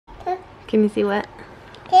Can you see what?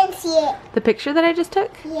 Can't see it. The picture that I just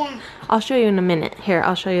took? Yeah. I'll show you in a minute. Here,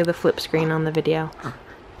 I'll show you the flip screen on the video.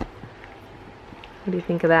 What do you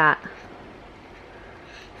think of that?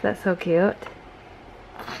 Is that so cute?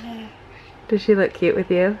 Yeah. Does she look cute with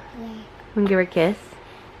you? Yeah. Want to give her a kiss?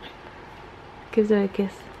 Give Zoe a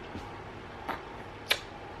kiss.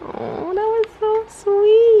 Oh, that was so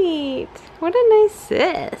sweet. What a nice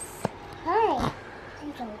sis. Hi.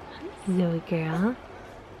 Zoe girl.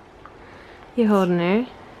 You holding her?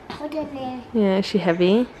 Hold on there. Yeah, is she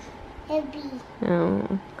heavy? Heavy.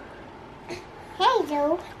 Oh. Hey,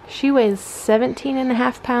 Joe. She weighs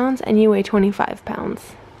 17.5 pounds and you weigh 25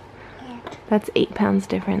 pounds. Yeah. That's 8 pounds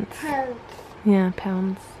difference. Pounds. Yeah,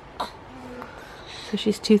 pounds. So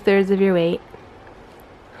she's 2/3 of your weight.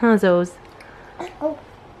 Huh, Zoes? Oh.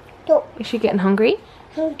 Don't. Is she getting hungry?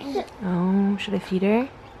 Hungry. Oh, should I feed her?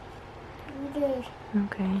 Good.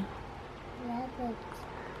 Okay. Love it.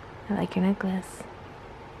 I like your necklace.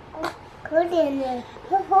 Oh, hold in there.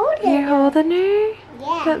 Hold in You're there. holding her?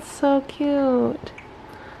 Yeah. That's so cute.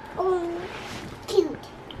 Oh, cute.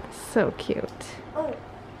 So cute. Oh.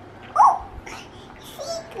 Oh.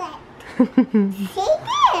 Secret.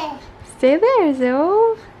 Secret. Stay there,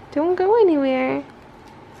 Zoe. Don't go anywhere.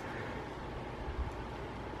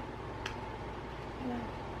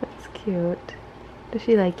 That's cute. Does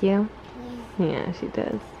she like you? Yeah. Yeah, she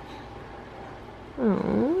does.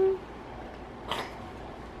 Oh.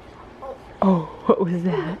 Oh, what was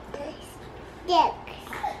that? Dex.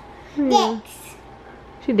 Hmm. Dex.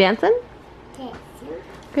 She dancing? Dex.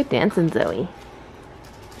 Good dancing, Zoe.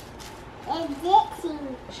 And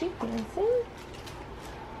Dexing. Is she dancing?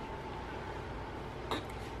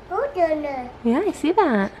 Hold on there. Yeah, I see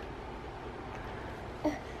that.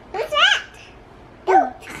 What's that?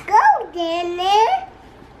 Don't go in there.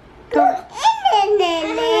 Go in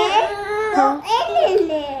there. Go in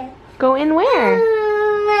there. Go in where?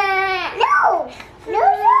 No. No,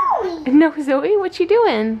 Zoe. No, Zoe, what's she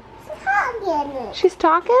doing? Talking. She's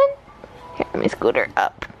talking? Here, let me scoot her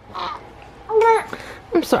up.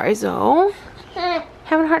 I'm sorry, Zoe.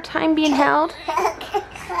 Having a hard time being held?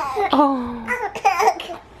 Oh.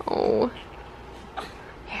 Oh.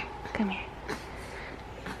 Here, come here.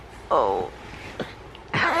 Oh.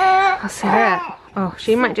 I'll set her up. Oh,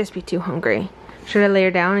 she might just be too hungry. Should I lay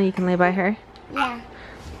her down and you can lay by her? Yeah.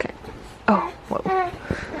 Okay. Oh, whoa.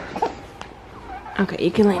 Okay,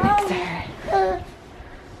 you can lay next to her.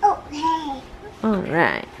 Oh, hey.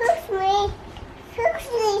 Alright. Excuse me. Excuse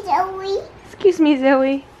me, Zoe. Excuse me,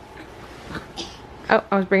 Zoe. Oh,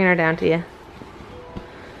 I was bringing her down to you.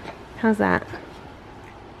 How's that?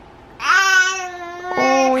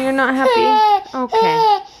 Oh, you're not happy?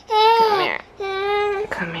 Okay. Come here.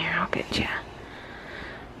 Come here, I'll get you.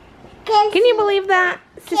 Can you believe that,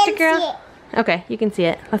 sister girl? Okay, you can see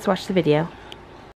it. Let's watch the video.